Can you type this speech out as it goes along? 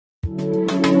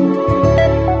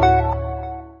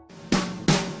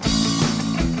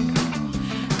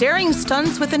Daring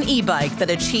stunts with an e-bike that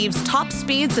achieves top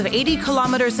speeds of 80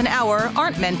 kilometers an hour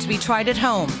aren't meant to be tried at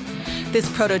home. This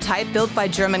prototype, built by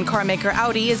German carmaker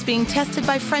Audi, is being tested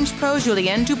by French pro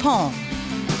Julien Dupont.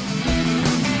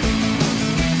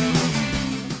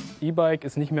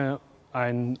 E-bikes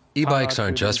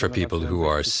aren't just for people who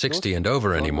are 60 and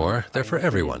over anymore, they're for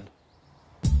everyone.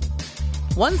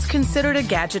 Once considered a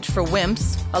gadget for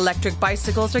wimps, electric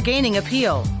bicycles are gaining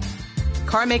appeal.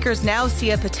 Carmakers now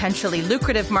see a potentially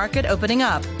lucrative market opening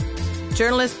up.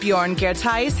 Journalist Bjorn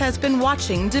Gertheis has been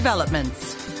watching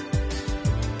developments.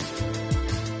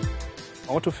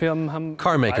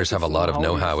 Car makers have a lot of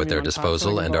know-how at their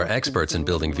disposal and are experts in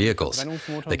building vehicles.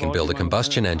 They can build a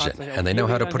combustion engine, and they know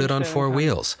how to put it on four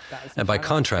wheels. And by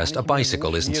contrast, a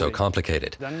bicycle isn't so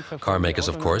complicated. Car makers,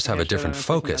 of course, have a different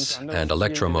focus, and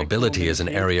electromobility is an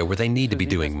area where they need to be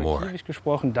doing more.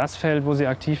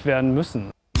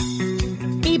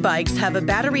 E-bikes have a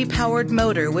battery-powered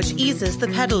motor which eases the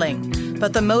pedaling,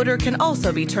 but the motor can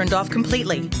also be turned off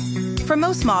completely. For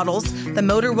most models, the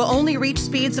motor will only reach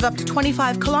speeds of up to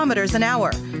 25 kilometers an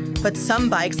hour, but some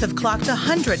bikes have clocked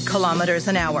 100 kilometers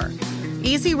an hour.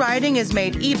 Easy riding has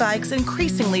made e-bikes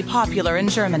increasingly popular in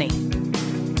Germany.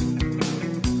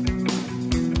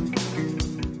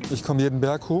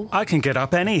 I can get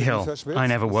up any hill. I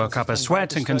never work up a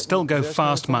sweat and can still go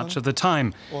fast much of the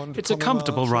time. It's a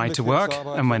comfortable ride to work,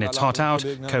 and when it's hot out,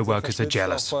 co-workers are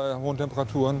jealous.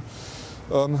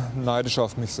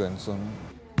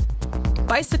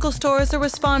 Bicycle stores are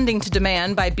responding to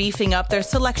demand by beefing up their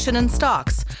selection and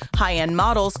stocks. High-end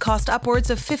models cost upwards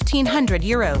of 1,500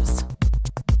 euros.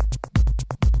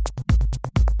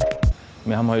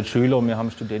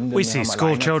 We see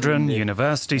school children,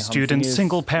 university students,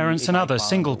 single parents and other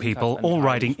single people all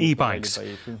riding e-bikes.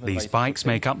 These bikes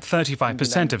make up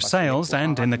 35% of sales,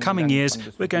 and in the coming years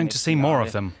we're going to see more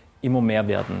of them.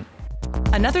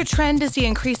 Another trend is the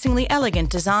increasingly elegant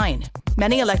design.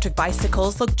 Many electric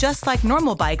bicycles look just like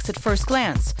normal bikes at first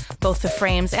glance. Both the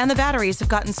frames and the batteries have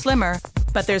gotten slimmer,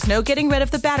 but there's no getting rid of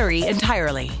the battery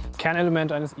entirely.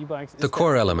 The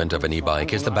core element of an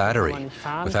e-bike is the battery.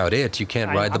 Without it, you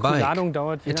can't ride the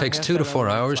bike. It takes 2 to 4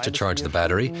 hours to charge the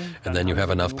battery, and then you have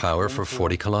enough power for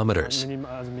 40 kilometers.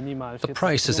 The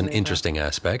price is an interesting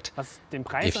aspect.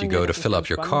 If you go to fill up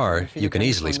your car, you can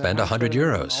easily spend 100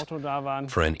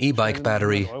 euros. For an e-bike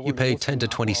battery, you pay 10 to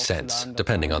 20 cents,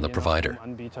 depending on the provider.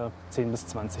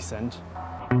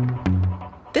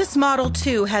 This model,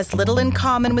 too, has little in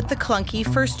common with the clunky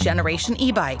first-generation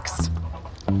e-bikes.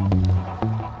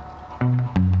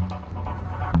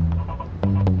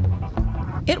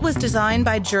 It was designed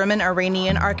by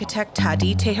German-Iranian architect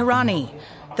Audi Teherani.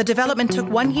 The development took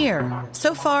 1 year.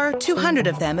 So far, 200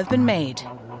 of them have been made.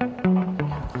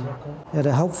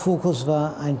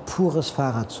 The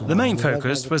main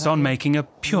focus was on making a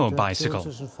pure bicycle.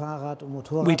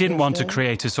 We didn't want to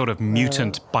create a sort of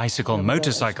mutant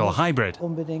bicycle-motorcycle hybrid.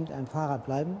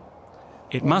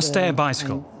 It must stay a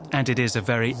bicycle, and it is a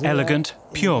very elegant,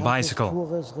 pure bicycle,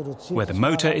 where the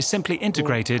motor is simply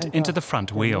integrated into the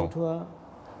front wheel.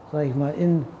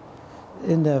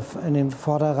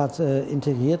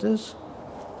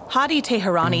 Hadi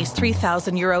Teherani's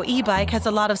 3,000 euro e-bike has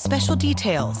a lot of special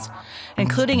details,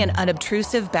 including an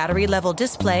unobtrusive battery-level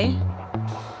display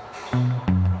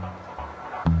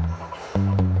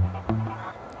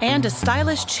and a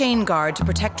stylish chain guard to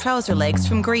protect trouser legs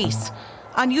from grease.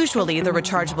 Unusually, the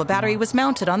rechargeable battery was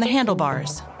mounted on the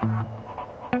handlebars.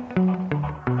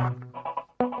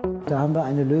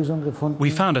 We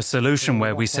found a solution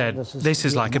where we said, this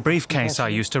is like a briefcase I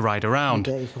used to ride around,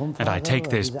 and I take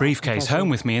this briefcase home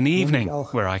with me in the evening,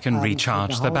 where I can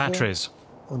recharge the batteries.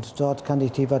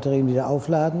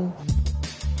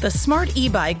 The smart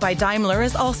e-bike by Daimler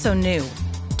is also new.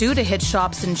 Due to hit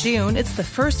shops in June, it's the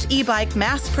first e-bike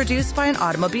mass-produced by an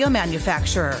automobile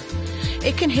manufacturer.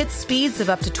 It can hit speeds of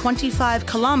up to 25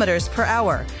 kilometers per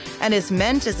hour and is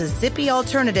meant as a zippy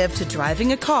alternative to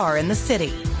driving a car in the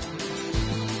city.